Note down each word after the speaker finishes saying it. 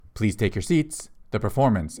Please take your seats. The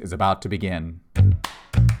performance is about to begin.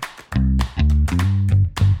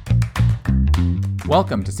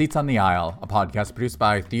 Welcome to Seats on the Aisle, a podcast produced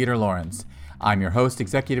by Theodore Lawrence. I'm your host,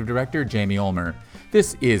 Executive Director Jamie Ulmer.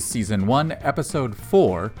 This is Season 1, Episode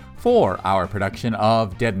 4 for our production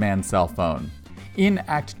of Dead Man's Cell Phone. In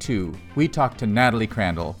Act 2, we talk to Natalie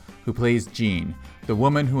Crandall, who plays Jean, the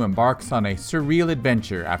woman who embarks on a surreal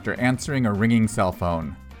adventure after answering a ringing cell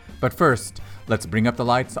phone. But first, let's bring up the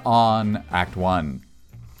lights on Act 1.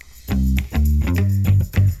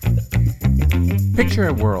 Picture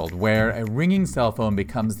a world where a ringing cell phone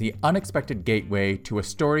becomes the unexpected gateway to a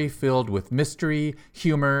story filled with mystery,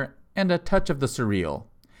 humor, and a touch of the surreal.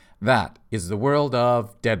 That is the world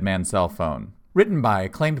of Dead Man's Cell Phone. Written by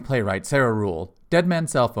acclaimed playwright Sarah Ruhl, Dead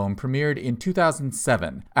Man's Cell Phone premiered in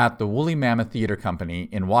 2007 at the Woolly Mammoth Theater Company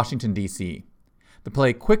in Washington, D.C. The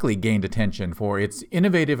play quickly gained attention for its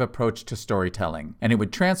innovative approach to storytelling, and it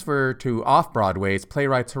would transfer to Off-Broadway's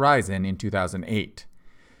Playwrights Horizon in 2008.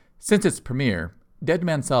 Since its premiere, Dead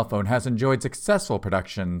Man's Cell Phone has enjoyed successful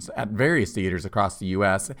productions at various theaters across the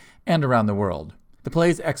U.S. and around the world. The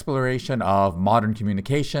play's exploration of modern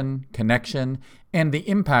communication, connection, and the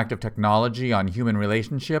impact of technology on human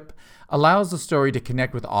relationship allows the story to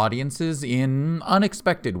connect with audiences in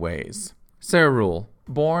unexpected ways. Sarah Ruhl,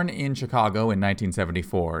 born in Chicago in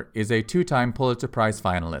 1974, is a two-time Pulitzer Prize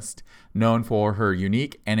finalist, known for her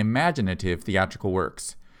unique and imaginative theatrical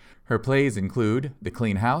works. Her plays include The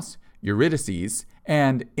Clean House, Eurydice,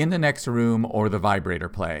 and In the Next Room or The Vibrator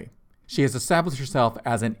Play. She has established herself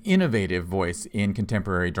as an innovative voice in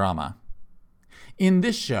contemporary drama. In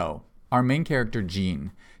this show, our main character,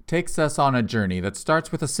 Jean, takes us on a journey that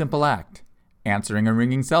starts with a simple act, answering a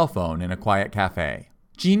ringing cell phone in a quiet cafe.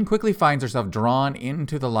 Jean quickly finds herself drawn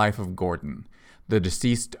into the life of Gordon, the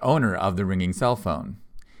deceased owner of the ringing cell phone.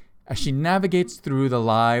 As she navigates through the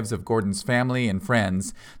lives of Gordon's family and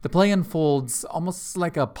friends, the play unfolds almost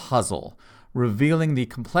like a puzzle, revealing the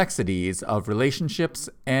complexities of relationships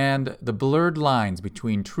and the blurred lines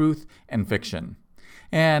between truth and fiction,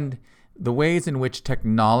 and the ways in which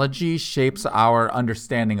technology shapes our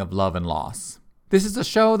understanding of love and loss. This is a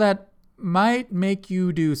show that might make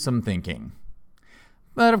you do some thinking.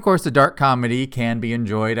 But of course, the dark comedy can be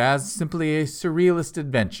enjoyed as simply a surrealist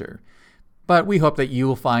adventure. But we hope that you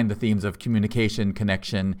will find the themes of communication,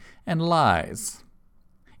 connection, and lies.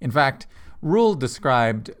 In fact, Ruhl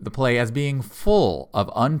described the play as being full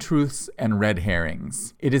of untruths and red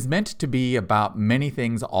herrings. It is meant to be about many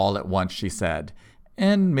things all at once, she said,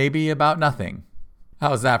 and maybe about nothing.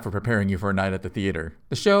 How's that for preparing you for a night at the theater?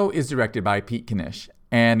 The show is directed by Pete Knish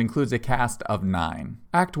and includes a cast of 9.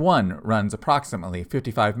 Act 1 runs approximately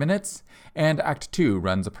 55 minutes, and Act 2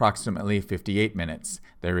 runs approximately 58 minutes.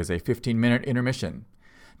 There is a 15-minute intermission.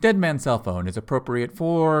 Dead Man's Cell Phone is appropriate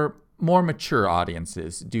for more mature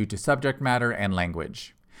audiences due to subject matter and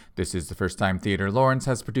language. This is the first time Theodore Lawrence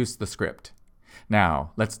has produced the script.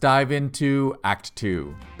 Now, let's dive into Act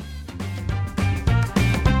 2.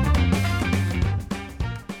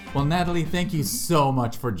 Well, Natalie, thank you so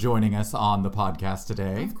much for joining us on the podcast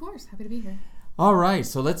today. Of course. Happy to be here. All right,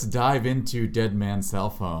 so let's dive into Dead Man's Cell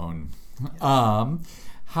Phone.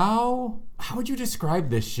 How would you describe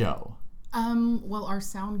this show? Well, our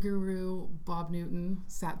sound guru, Bob Newton,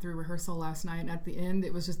 sat through rehearsal last night, and at the end,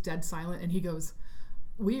 it was just dead silent, and he goes,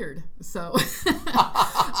 weird. So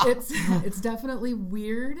it's definitely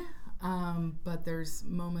weird. But there's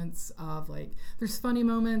moments of there's funny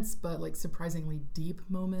moments, but surprisingly deep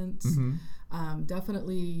moments. Mm-hmm.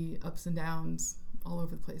 Definitely ups and downs all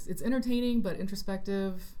over the place. It's entertaining, but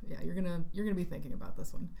introspective. Yeah, you're gonna be thinking about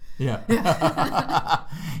this one. Yeah.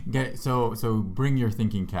 So bring your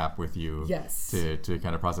thinking cap with you. Yes. To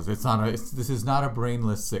kind of process. This is not a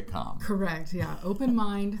brainless sitcom. Correct. Yeah. Open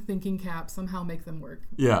mind, thinking cap. Somehow make them work.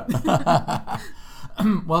 Yeah.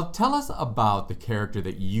 Well, tell us about the character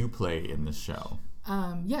that you play in the show.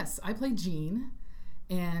 Yes, I play Jean,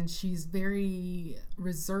 and she's very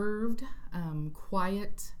reserved,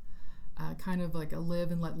 quiet, kind of like a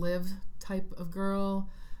live and let live type of girl.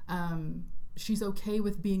 She's okay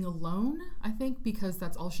with being alone, I think, because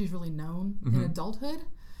that's all she's really known in adulthood.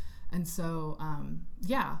 And so,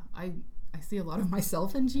 I see a lot of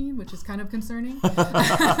myself in Jean, which is kind of concerning.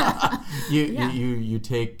 You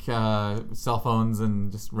take cell phones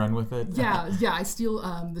and just run with it? Yeah, I steal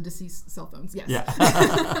the deceased cell phones, yes.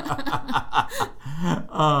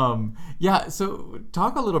 Yeah. So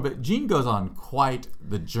talk a little bit. Jean goes on quite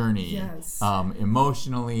the journey, yes.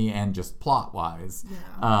 Emotionally and just plot-wise.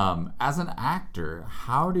 Yeah. As an actor,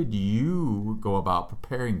 how did you go about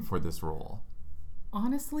preparing for this role?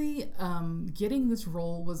 Honestly, getting this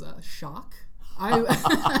role was a shock.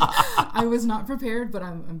 I was not prepared, but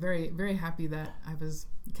I'm very, very happy that I was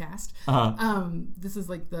cast. This is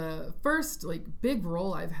like the first like big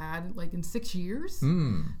role I've had like in 6 years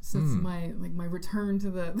since my return to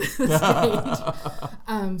the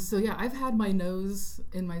stage. So yeah, I've had my nose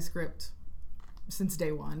in my script since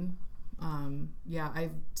day one. I'm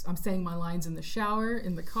saying my lines in the shower,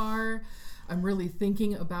 in the car. I'm really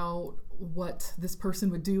thinking about what this person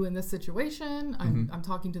would do in this situation. I'm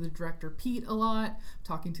talking to the director, Pete, a lot,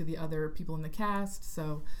 talking to the other people in the cast.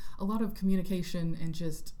 So a lot of communication and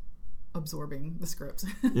just absorbing the script.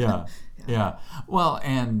 Yeah. Well,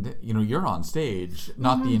 and you're on stage,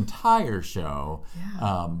 not the entire show,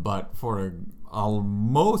 but for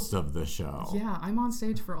most of the show. Yeah, I'm on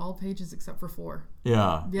stage for all pages except for 4.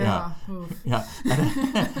 Yeah.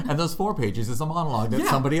 And those 4 pages is a monologue that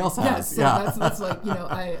somebody else has. That's like,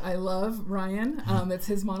 I love Ryan. It's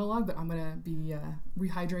his monologue, but I'm going to be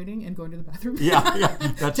rehydrating and going to the bathroom.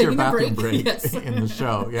 That's your bathroom break in the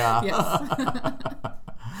show.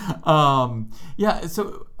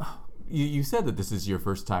 So you said that this is your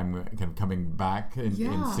first time kind of coming back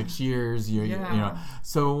in 6 years.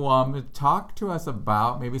 So talk to us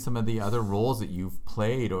about maybe some of the other roles that you've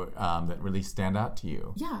played or that really stand out to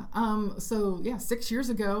you. 6 years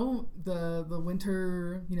ago, the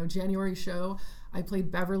winter January show, I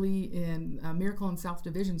played Beverly in Miracle on South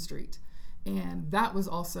Division Street, and that was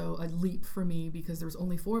also a leap for me because there was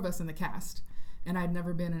only 4 of us in the cast. And I'd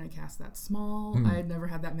never been in a cast that small. I had never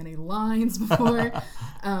had that many lines before.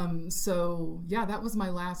 That was my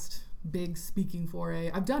last big speaking foray.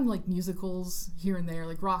 I've done like musicals here and there,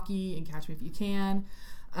 like Rocky and Catch Me If You Can.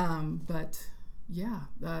 That's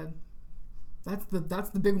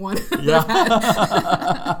the big one.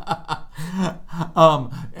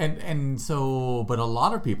 But a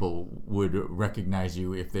lot of people would recognize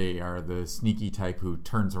you if they are the sneaky type who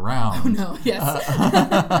turns around. Oh no, yes.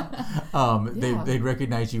 They'd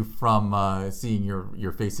recognize you from seeing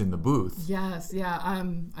your face in the booth. Yes, yeah.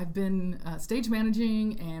 I've been stage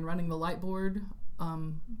managing and running the light board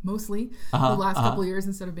mostly the last couple of years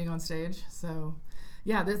instead of being on stage. So.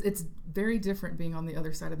 Yeah, it's very different being on the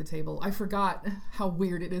other side of the table. I forgot how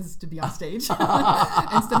weird it is to be on stage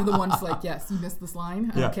instead of the one that's like, yes, you missed this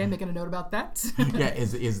line. Yeah. Okay, making a note about that.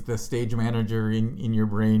 Is the stage manager in your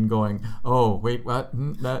brain going, oh, wait, what?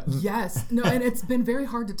 Yes. No, and it's been very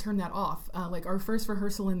hard to turn that off. Like our first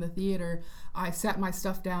rehearsal in the theater, I sat my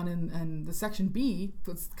stuff down in the section B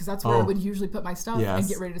because that's where I would usually put my stuff and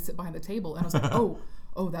get ready to sit behind the table. And I was like,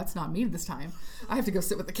 oh, that's not me this time. I have to go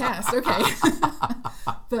sit with the cast. Okay.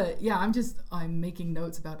 But yeah, I'm making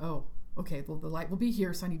notes about, okay, well, the light will be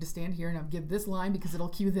here, so I need to stand here and I'll give this line because it'll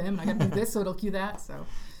cue them, and I got to do this so it'll cue that. So,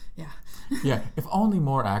 yeah. Yeah, if only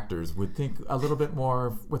more actors would think a little bit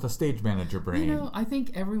more with a stage manager brain. I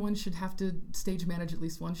think everyone should have to stage manage at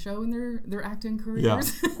least one show in their acting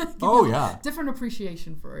careers. Yeah. Different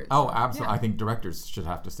appreciation for it. Oh, absolutely. Yeah. I think directors should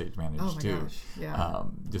have to stage manage too. Gosh. Yeah.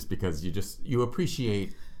 Just because you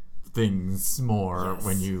appreciate things more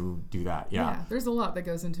when you do that. Yeah. There's a lot that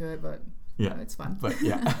goes into it, but it's fun. But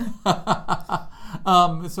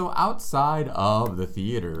so outside of the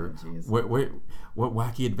theater, what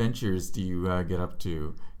wacky adventures do you get up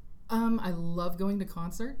to? I love going to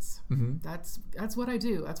concerts. Mm-hmm. That's what I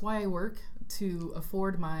do. That's why I work, to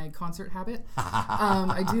afford my concert habit.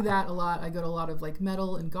 I do that a lot. I go to a lot of like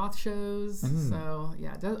metal and goth shows. So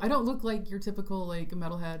yeah, I don't look like your typical like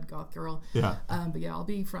metalhead goth girl. Yeah. But yeah, I'll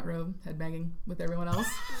be front row headbanging with everyone else,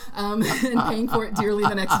 and paying for it dearly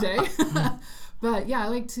the next day. But yeah, I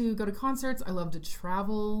like to go to concerts. I love to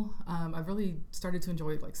travel. I've really started to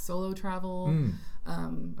enjoy like solo travel.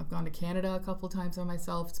 I've gone to Canada a couple of times by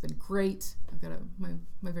myself. It's been great. I've got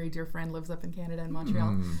my very dear friend lives up in Canada in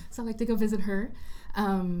Montreal, so I like to go visit her.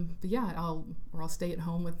 But yeah, I'll stay at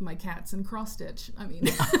home with my cats and cross stitch. I mean,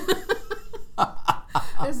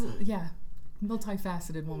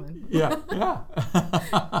 multifaceted woman. Yeah.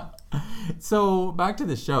 So back to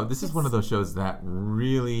the show. This is one of those shows that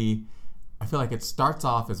really, I feel like it starts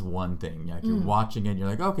off as one thing. Like you're watching it, you're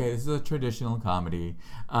like, okay, this is a traditional comedy.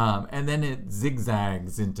 And then it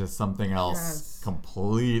zigzags into something else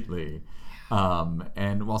completely.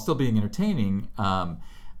 And while still being entertaining,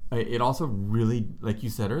 it also really, like you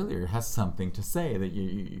said earlier, has something to say that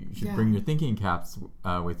you should bring your thinking caps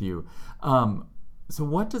with you. So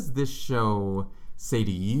what does this show say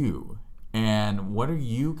to you? And what are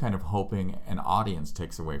you kind of hoping an audience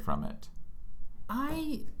takes away from it?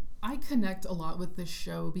 I connect a lot with this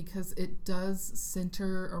show because it does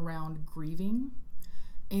center around grieving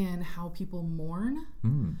and how people mourn.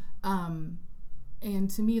 And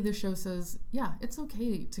to me, this show says, yeah, it's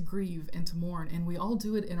okay to grieve and to mourn, and we all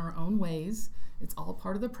do it in our own ways. It's all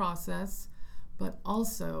part of the process, but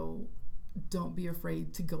also don't be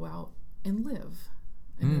afraid to go out and live.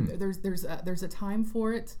 And there's a time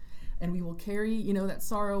for it, and we will carry, that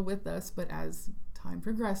sorrow with us, but as time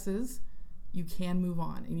progresses, you can move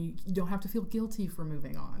on, and you don't have to feel guilty for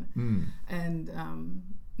moving on. And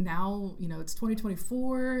now, it's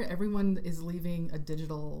 2024. Everyone is leaving a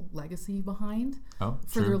digital legacy behind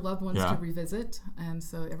for their loved ones to revisit. And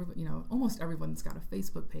so everybody, almost everyone's got a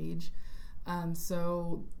Facebook page.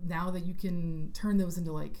 So now that you can turn those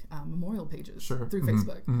into memorial pages through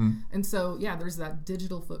Facebook. And so, there's that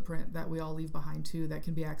digital footprint that we all leave behind too that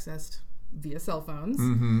can be accessed via cell phones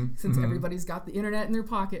since everybody's got the internet in their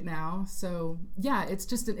pocket now. So it's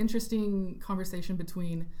just an interesting conversation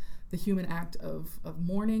between the human act of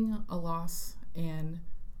mourning a loss and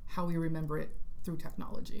how we remember it through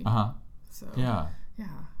technology. So yeah,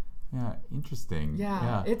 interesting.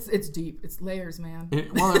 It's deep. It's layers, man.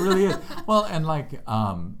 It really is. Well, and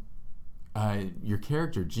your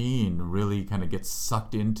character Jean really kind of gets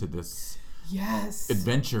sucked into this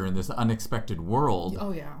adventure in this unexpected world.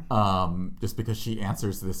 Oh yeah. Just because she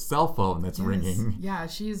answers this cell phone that's ringing. Yeah,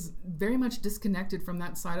 she's very much disconnected from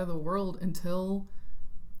that side of the world until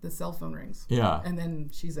the cell phone rings. Yeah. And then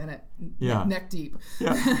she's in it. Neck deep.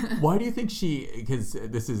 Yeah. Why do you think because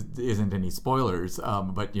this isn't any spoilers,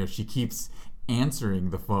 but she keeps answering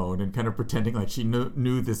the phone and kind of pretending like she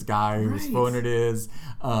knew this guy whose phone it is,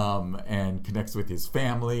 and connects with his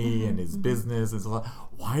family and his business and so on.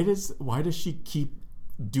 Why does she keep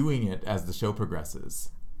doing it as the show progresses?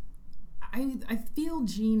 I feel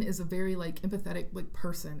Jean is a very empathetic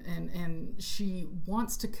person, and she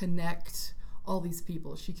wants to connect all these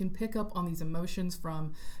people. She can pick up on these emotions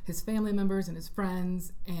from his family members and his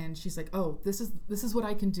friends, and she's like, oh, this is what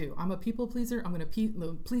I can do. I'm a people pleaser. I'm going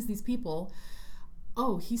to please these people.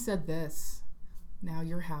 Oh, he said this. Now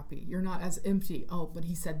you're happy. You're not as empty. Oh, but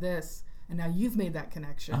he said this, and now you've made that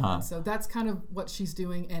connection. And so that's kind of what she's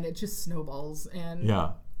doing, and it just snowballs and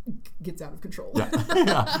gets out of control.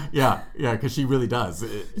 Because she really does.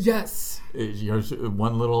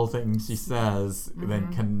 One little thing she says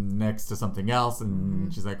then connects to something else,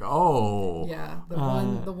 and she's like, oh. Yeah,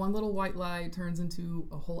 the one little white lie turns into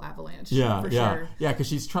a whole avalanche. Sure. Yeah, because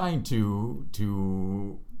she's trying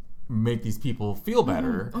to make these people feel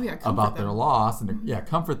better about their loss and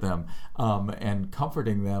comfort them. And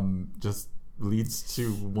comforting them just leads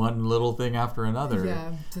to one little thing after another.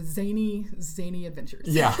 Yeah, to zany adventures.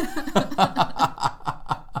 Yeah.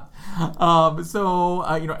 So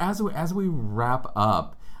as we wrap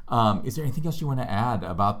up, is there anything else you want to add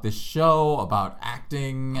about this show, about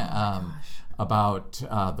acting, about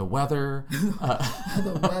the weather?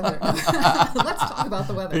 The weather. Let's talk about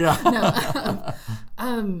the weather. Yeah.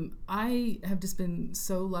 No. I have just been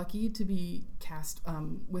so lucky to be cast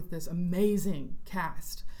with this amazing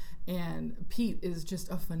cast. And Pete is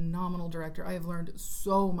just a phenomenal director. I have learned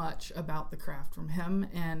so much about the craft from him,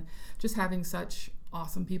 and just having such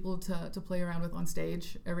awesome people to play around with on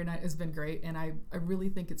stage every night has been great. And I really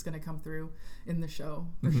think it's going to come through in the show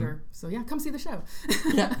for sure. So come see the show.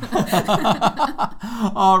 Yeah.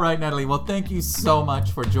 All right, Natalie. Well, thank you so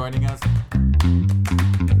much for joining us.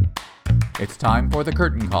 It's time for the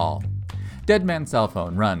curtain call. Dead Man's Cell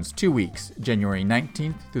Phone runs 2 weeks, January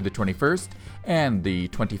 19th through the 21st and the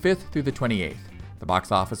 25th through the 28th. The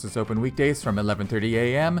box office is open weekdays from 11:30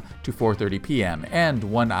 a.m. to 4:30 p.m. and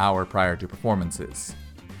 1 hour prior to performances.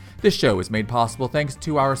 This show is made possible thanks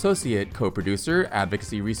to our associate co-producer,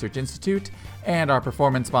 Advocacy Research Institute, and our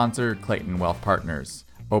performance sponsor, Clayton Wealth Partners.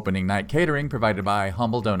 Opening night catering provided by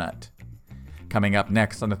Humble Donut. Coming up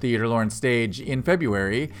next on the Theatre Lawrence stage in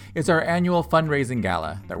February is our annual fundraising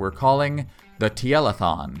gala that we're calling the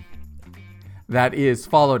Tielathon. That is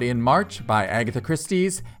followed in March by Agatha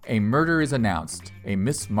Christie's A Murder is Announced, a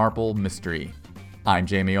Miss Marple mystery. I'm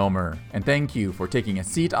Jamie Omer, and thank you for taking a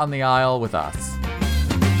seat on the aisle with us.